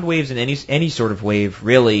sound waves in any sort of wave,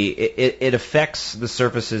 really, it affects the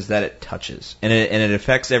surfaces that it touches, and it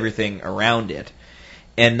affects everything around it.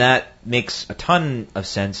 And that makes a ton of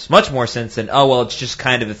sense, much more sense than, oh, well, it's just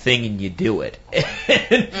kind of a thing and you do it.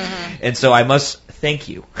 And so I must thank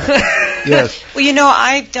you. Yes. Well,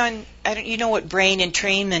 I've done, you know what brain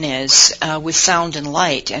entrainment is with sound and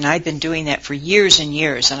light, and I've been doing that for years and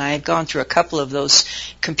years, and I've gone through a couple of those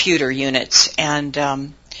computer units. And,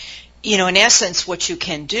 in essence, what you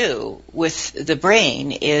can do with the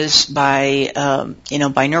brain is by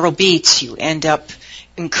neural beats, you end up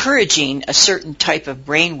encouraging a certain type of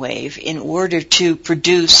brainwave in order to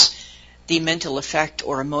produce the mental effect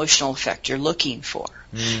or emotional effect you're looking for.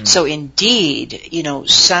 So indeed,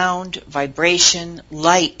 sound, vibration,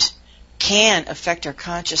 light can affect our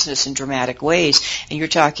consciousness in dramatic ways. And you're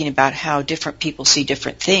talking about how different people see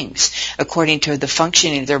different things according to the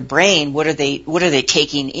functioning of their brain. What are they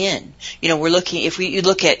taking in? If you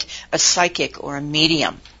look at a psychic or a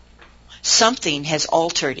medium, something has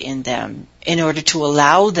altered in them in order to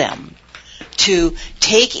allow them to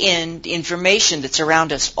take in the information that's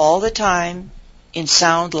around us all the time in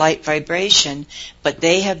sound, light, vibration, but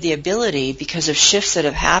they have the ability, because of shifts that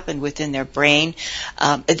have happened within their brain,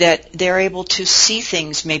 that they're able to see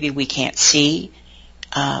things maybe we can't see,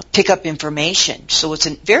 pick up information. So it's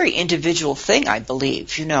a very individual thing, I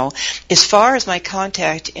believe. As far as my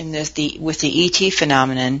contact with the ET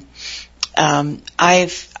phenomenon,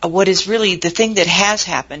 what is really the thing that has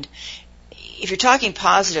happened, if you're talking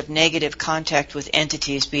positive, negative contact with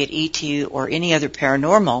entities, be it ET or any other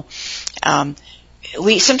paranormal,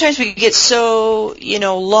 sometimes we get so,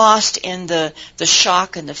 lost in the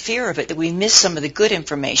shock and the fear of it that we miss some of the good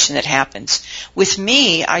information that happens. With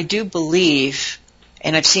me, I do believe,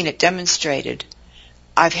 and I've seen it demonstrated,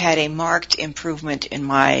 I've had a marked improvement in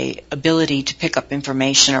my ability to pick up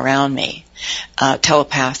information around me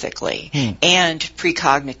telepathically and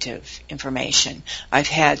precognitive information. I've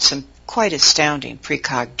had some quite astounding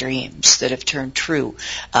precog dreams that have turned true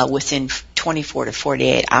within 24 to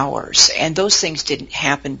 48 hours. And those things didn't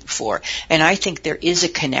happen before. And I think there is a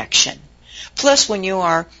connection. Plus, when you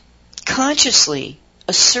are consciously,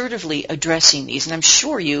 assertively addressing these, and I'm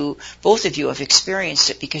sure both of you have experienced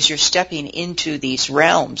it because you're stepping into these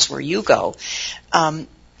realms where you go,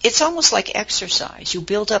 it's almost like exercise. You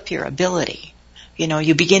build up your ability.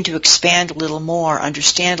 You begin to expand a little more,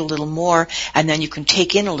 understand a little more, and then you can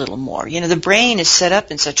take in a little more. The brain is set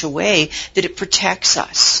up in such a way that it protects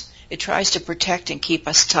us. It tries to protect and keep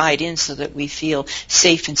us tied in so that we feel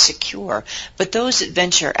safe and secure. But those that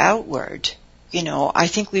venture outward, I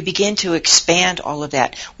think we begin to expand all of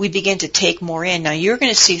that. We begin to take more in. Now, you're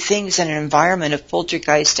going to see things in an environment of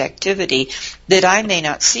poltergeist activity that I may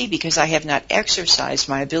not see because I have not exercised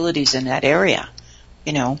my abilities in that area.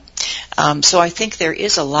 So I think there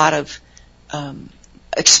is a lot of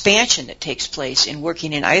expansion that takes place in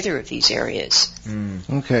working in either of these areas.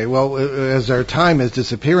 Okay, well, as our time is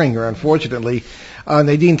disappearing here, unfortunately,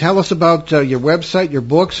 Nadine, tell us about your website, your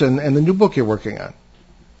books, and the new book you're working on.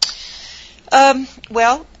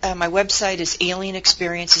 My website is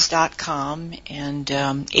alienexperiences.com and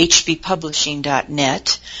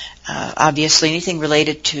hbpublishing.net. Obviously, anything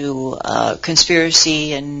related to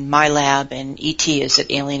conspiracy and my lab and ET is at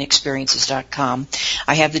alienexperiences.com.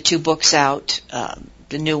 I have the two books out.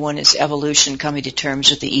 The new one is Evolution, Coming to Terms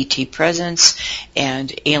with the ET Presence,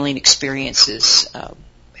 and Alien Experiences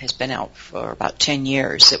has been out for about 10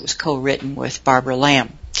 years. It was co-written with Barbara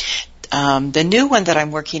Lamb. The new one that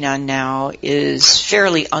I'm working on now is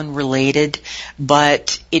fairly unrelated,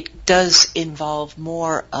 but it does involve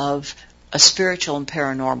more of a spiritual and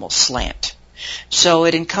paranormal slant. So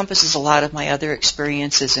it encompasses a lot of my other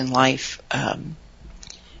experiences in life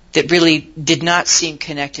that really did not seem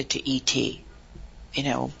connected to ET.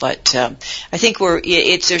 But I think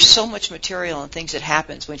there's so much material and things that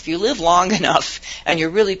happens when if you live long enough and you're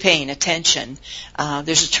really paying attention,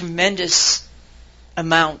 there's a tremendous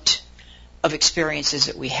amount of experiences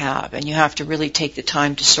that we have, and you have to really take the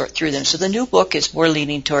time to sort through them. So the new book is more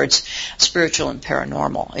leaning towards spiritual and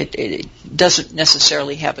paranormal. It doesn't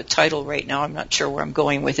necessarily have a title right now. I'm not sure where I'm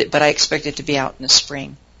going with it, but I expect it to be out in the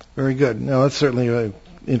spring. Very good. No, that's certainly an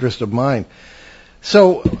interest of mine.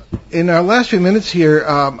 So, in our last few minutes here,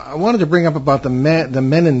 I wanted to bring up about the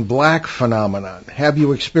Men in Black phenomenon. Have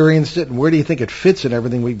you experienced it, and where do you think it fits in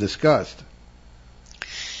everything we've discussed?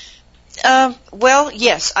 Well,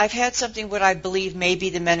 yes, I've had something what I believe may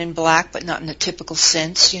be the Men in Black, but not in the typical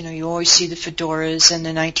sense. You know, you always see the fedoras and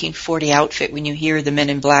the 1940 outfit when you hear the Men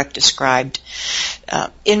in Black described.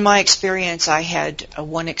 In my experience, I had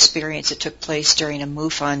one experience that took place during a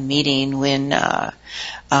MUFON meeting when a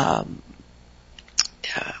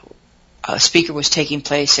speaker was taking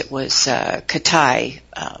place. It was Katai.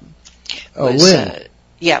 Lynn.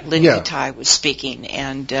 Lynn Katai was speaking,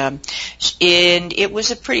 and it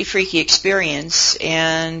was a pretty freaky experience.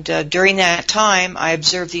 And during that time, I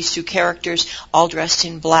observed these two characters all dressed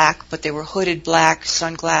in black, but they were hooded black,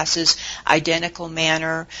 sunglasses, identical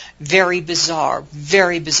manner, very bizarre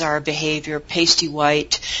behavior, pasty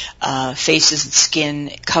white, faces and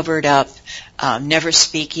skin covered up. Never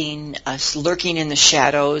speaking, lurking in the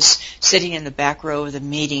shadows, sitting in the back row of the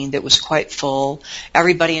meeting that was quite full.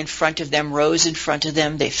 Everybody in front of them rose in front of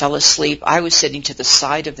them. They fell asleep. I was sitting to the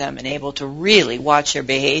side of them and able to really watch their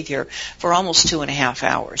behavior for almost 2.5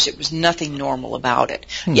 hours. It was nothing normal about it.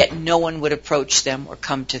 Yet no one would approach them or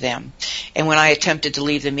come to them. And when I attempted to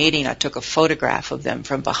leave the meeting, I took a photograph of them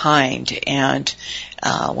from behind. And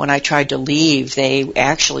when I tried to leave, they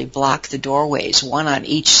actually blocked the doorways, one on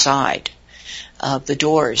each side of the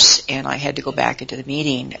doors, and I had to go back into the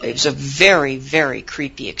meeting. It was a very, very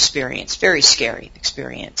creepy experience, very scary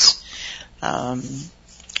experience.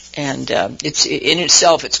 It's in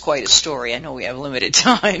itself, it's quite a story. I know we have limited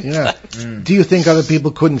time. Yeah. Do you think other people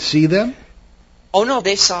couldn't see them? Oh no,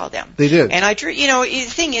 they saw them. They did. And the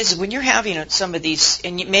thing is, when you're having some of these,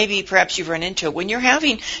 and maybe perhaps you've run into it, when you're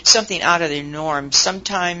having something out of the norm,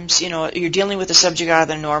 sometimes, you're dealing with a subject out of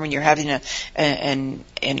the norm and you're having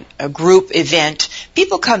a group event,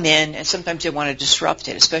 people come in and sometimes they want to disrupt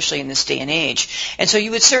it, especially in this day and age. And so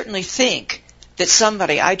you would certainly think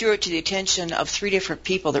that I drew it to the attention of 3 different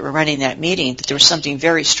people that were running that meeting, that there was something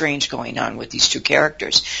very strange going on with these two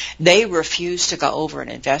characters. They refused to go over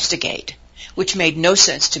and investigate, which made no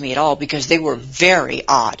sense to me at all because they were very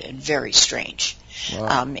odd and very strange.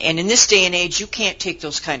 Wow. And in this day and age, you can't take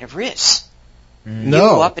those kind of risks. No. You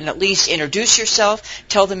go up and at least introduce yourself,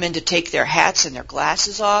 tell them to take their hats and their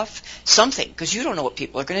glasses off, something, because you don't know what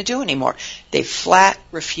people are going to do anymore. They flat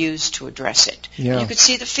refused to address it. Yeah. You could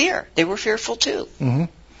see the fear. They were fearful too. Mm-hmm.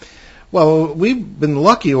 Well, we've been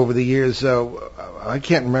lucky over the years. I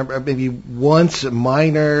can't remember, maybe once a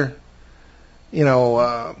minor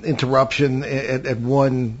interruption at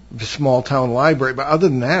one small town library. But other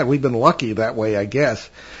than that, we've been lucky that way, I guess.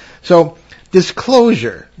 So,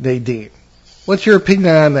 disclosure, Nadine. What's your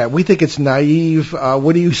opinion on that? We think it's naive.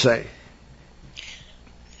 What do you say?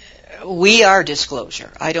 We are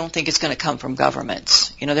disclosure. I don't think it's going to come from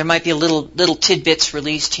governments. There might be little tidbits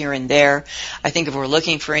released here and there. I think if we're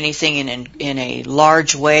looking for anything in a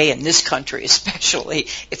large way in this country, especially,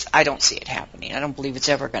 I don't see it happening. I don't believe it's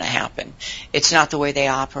ever going to happen. It's not the way they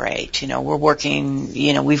operate. We're working.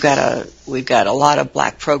 We've got a lot of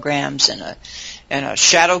black programs and a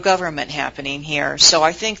shadow government happening here. So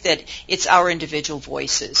I think that it's our individual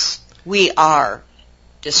voices. We are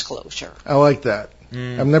disclosure. I like that.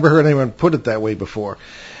 I've never heard anyone put it that way before.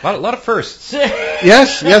 A lot of firsts.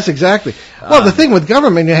 Yes, exactly. Well, the thing with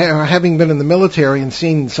government, having been in the military and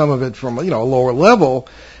seen some of it from a lower level,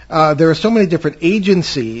 there are so many different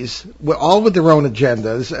agencies, all with their own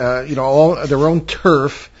agendas, all their own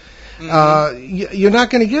turf. Mm-hmm. You're not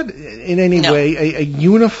going to get in any way a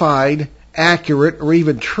unified, accurate, or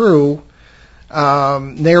even true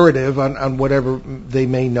narrative on whatever they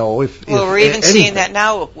may know. We're even seeing that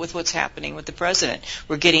now with what's happening with the president.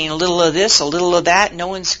 We're getting a little of this, a little of that. No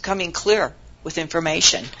one's coming clear with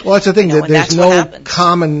information. Well, that's the thing. There's no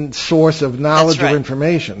common source of knowledge or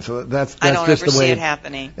information. So that's I don't just ever the way see it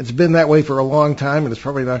happening. It's been that way for a long time, and it's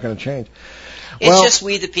probably not going to change. It's just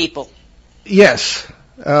we the people. Yes.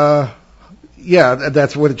 Yeah,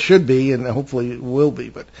 that's what it should be, and hopefully it will be.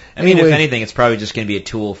 But anyway, if anything, it's probably just going to be a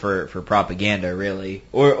tool for propaganda, really,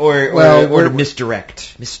 or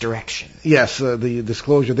misdirection. Yes, the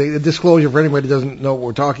disclosure. The disclosure for anybody who doesn't know what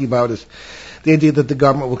we're talking about is the idea that the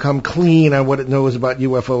government will come clean on what it knows about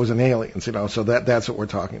UFOs and aliens. So that's what we're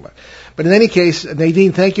talking about. But in any case,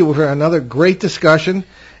 Nadine, thank you for another great discussion,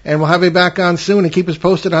 and we'll have you back on soon and keep us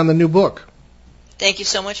posted on the new book. Thank you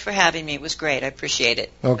so much for having me. It was great. I appreciate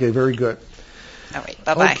it. Okay, very good. All right,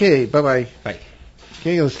 bye-bye. Okay, bye-bye. Bye.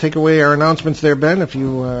 Okay, let's take away our announcements there, Ben, if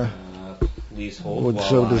you please hold would while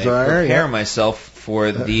so desire. I prepare myself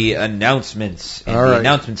for the announcements. And All the right.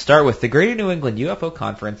 announcements start with the Greater New England UFO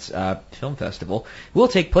Conference Film Festival will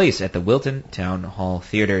take place at the Wilton Town Hall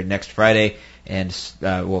Theater next Friday, and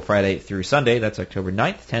Friday through Sunday. That's October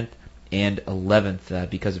 9th, 10th, and 11th.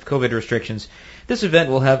 Because of COVID restrictions, this event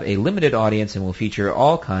will have a limited audience and will feature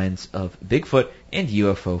all kinds of Bigfoot and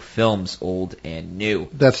UFO films, old and new.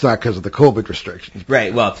 That's not because of the COVID restrictions.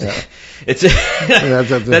 Right. Well, it's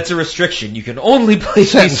That's that's a restriction. You can only play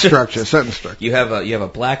Sentence these- structure. You You have a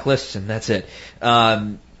blacklist, and that's it.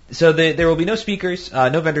 So there will be no speakers,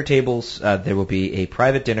 no vendor tables. There will be a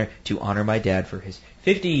private dinner to honor my dad for his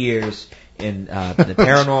 50 years in the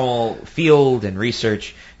paranormal field and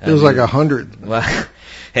research. It was like 100. Well,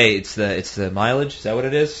 hey, it's the mileage. Is that what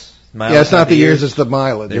it is? Mileage, Yeah, it's not the years, it's the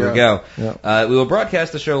mileage. There yeah. we go. Yeah. We will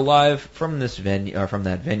broadcast the show live from this venue, or from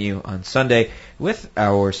that venue on Sunday, with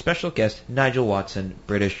our special guest Nigel Watson,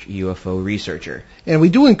 British UFO researcher. And we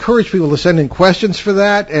do encourage people to send in questions for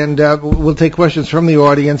that, and we'll take questions from the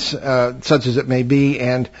audience, such as it may be,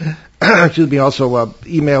 and excuse me, also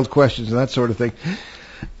emailed questions and that sort of thing.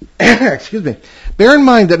 Excuse me. Bear in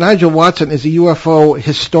mind that Nigel Watson is a UFO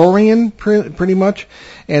historian, pretty much,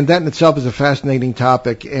 and that in itself is a fascinating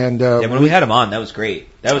topic. And When we had him on, that was great.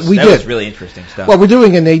 That was really interesting stuff. Well, we're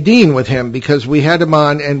doing a Nadine with him because we had him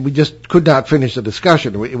on and we just could not finish the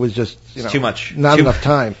discussion. It was just too much, not enough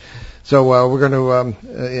time. So we're going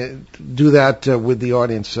to do that with the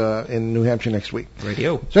audience in New Hampshire next week.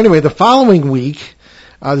 Radio. So anyway, the following week,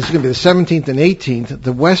 this is going to be the 17th and 18th,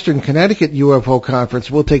 the Western Connecticut UFO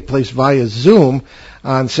Conference will take place via Zoom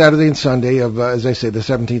on Saturday and Sunday of, as I say, the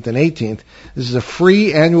 17th and 18th. This is a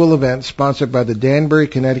free annual event sponsored by the Danbury,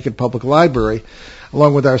 Connecticut Public Library.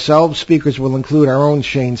 Along with ourselves, speakers will include our own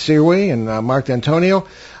Shane Searway and Mark D'Antonio,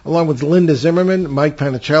 along with Linda Zimmerman, Mike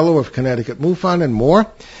Panicello of Connecticut MUFON, and more.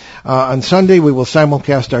 On Sunday, we will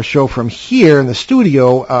simulcast our show from here in the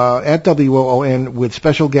studio at WOON with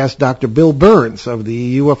special guest Dr. Bill Burns of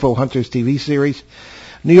the UFO Hunters TV series,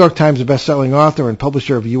 New York Times best-selling author and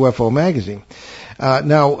publisher of UFO Magazine.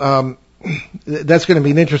 Now, that's going to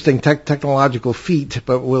be an interesting technological feat,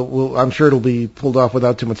 but I'm sure it'll be pulled off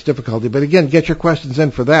without too much difficulty. But again, get your questions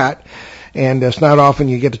in for that. And it's not often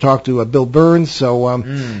you get to talk to Bill Burns, so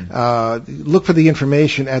look for the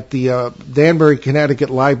information at the Danbury, Connecticut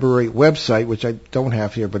Library website, which I don't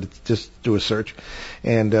have here, but just do a search,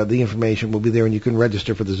 and the information will be there, and you can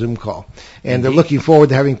register for the Zoom call. And they're looking forward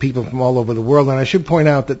to having people from all over the world. And I should point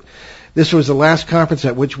out that this was the last conference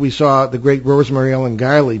at which we saw the great Rosemary Ellen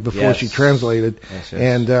Guiley before she translated. Yes.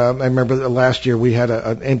 And I remember last year we had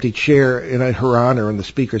an empty chair in her honor in the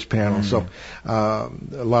speakers panel. So a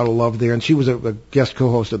lot of love there. And she was a guest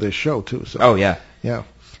co-host of this show, too. So. Oh, yeah. Yeah.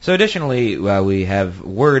 So additionally, we have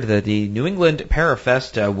word that the New England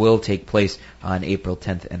Parafest will take place on April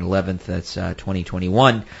 10th and 11th. That's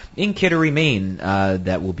 2021 in Kittery, Maine.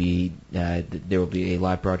 That will be there will be a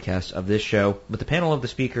live broadcast of this show with the panel of the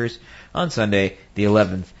speakers on Sunday, the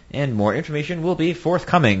 11th, and more information will be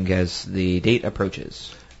forthcoming as the date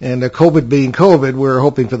approaches. And COVID being COVID, we're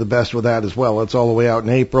hoping for the best with that as well. It's all the way out in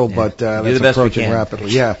April, but that's approaching rapidly.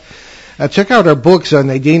 Yeah. Check out our books.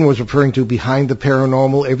 Nadine was referring to Behind the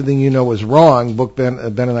Paranormal, Everything You Know Is Wrong, book Ben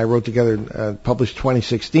and I wrote together, published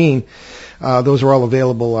 2016. Those are all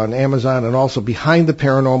available on Amazon and also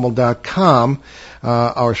BehindTheParanormal.com,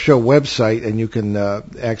 our show website, and you can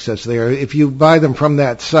access there. If you buy them from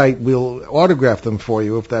that site, we'll autograph them for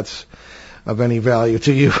you if that's of any value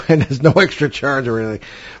to you, and there's no extra charge or anything.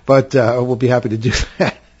 But we'll be happy to do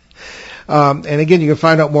that. And again, you can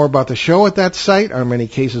find out more about the show at that site, our many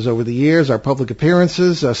cases over the years, our public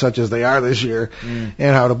appearances, such as they are this year, and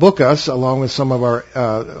how to book us, along with some of our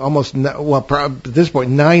at this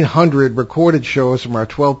point, 900 recorded shows from our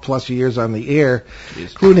 12-plus years on the air,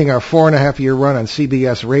 including our 4.5-year run on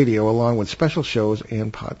CBS Radio, along with special shows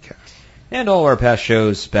and podcasts. And all our past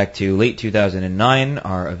shows back to late 2009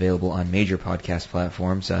 are available on major podcast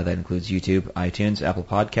platforms. That includes YouTube, iTunes, Apple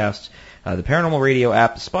Podcasts, the Paranormal Radio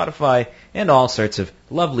app, Spotify, and all sorts of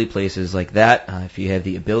lovely places like that. If you have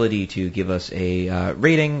the ability to give us a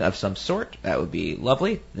rating of some sort, that would be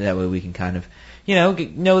lovely. That way we can kind of, know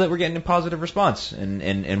that we're getting a positive response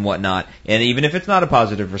and whatnot. And even if it's not a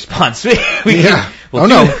positive response, we'll do the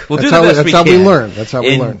best we can. That's how we learn. That's how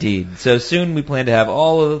we learn. Indeed. So soon we plan to have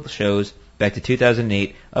all of the shows back to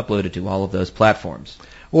 2008 uploaded to all of those platforms.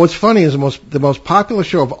 Well, what's funny is the most popular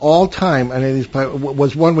show of all time on any of these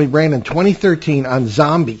was one we ran in 2013 on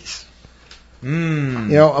zombies. You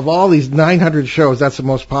know, of all these 900 shows, that's the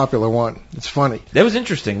most popular one. It's funny. That was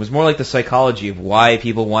interesting. It was more like the psychology of why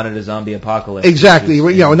people wanted a zombie apocalypse. Exactly.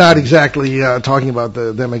 You know, not exactly talking about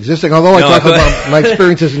them existing. Although I talked about my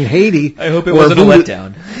experiences in Haiti. I hope it wasn't a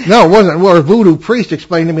letdown. No, it wasn't. Where a voodoo priest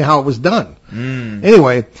explained to me how it was done.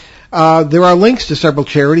 Anyway, there are links to several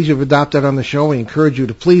charities you've adopted on the show. We encourage you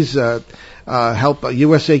to please help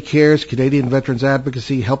USA Cares, Canadian Veterans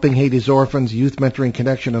Advocacy, Helping Haiti's Orphans, Youth Mentoring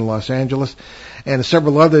Connection in Los Angeles, and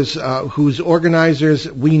several others whose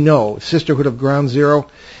organizers we know, Sisterhood of Ground Zero,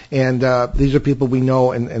 and these are people we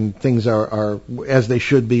know, and things are as they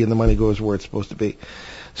should be, and the money goes where it's supposed to be.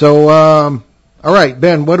 So, all right,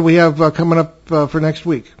 Ben, what do we have coming up for next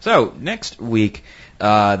week? So, next week,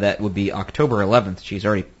 that would be October 11th. She's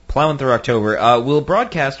already plowing through October. We'll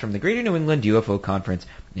broadcast from the Greater New England UFO Conference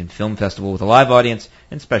and Film Festival with a live audience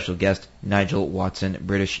and special guest Nigel Watson,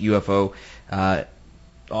 British UFO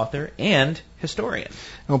author and historian.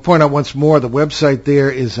 I'll point out once more, the website there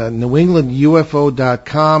is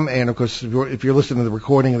newenglandufo.com, and of course, if you're listening to the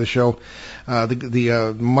recording of the show,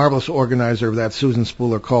 the marvelous organizer of that, Susan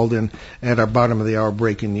Spooler, called in at our bottom of the hour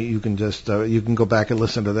break, and you can just you can go back and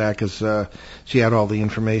listen to that because she had all the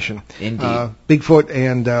information. Indeed. Bigfoot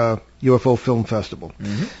and UFO Film Festival.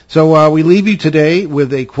 So we leave you today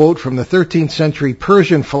with a quote from the 13th century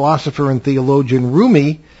Persian philosopher and theologian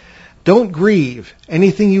Rumi: "Don't grieve.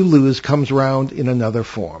 Anything you lose comes round in another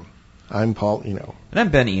form." I'm Paul Eno. And I'm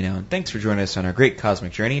Ben Eno, and thanks for joining us on our great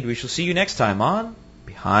cosmic journey, and we shall see you next time on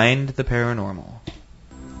Behind the Paranormal.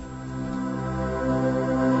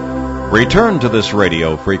 Return to this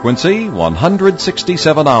radio frequency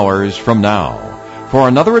 167 hours from now for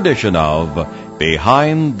another edition of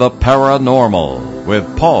Behind the Paranormal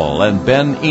with Paul and Ben Eno.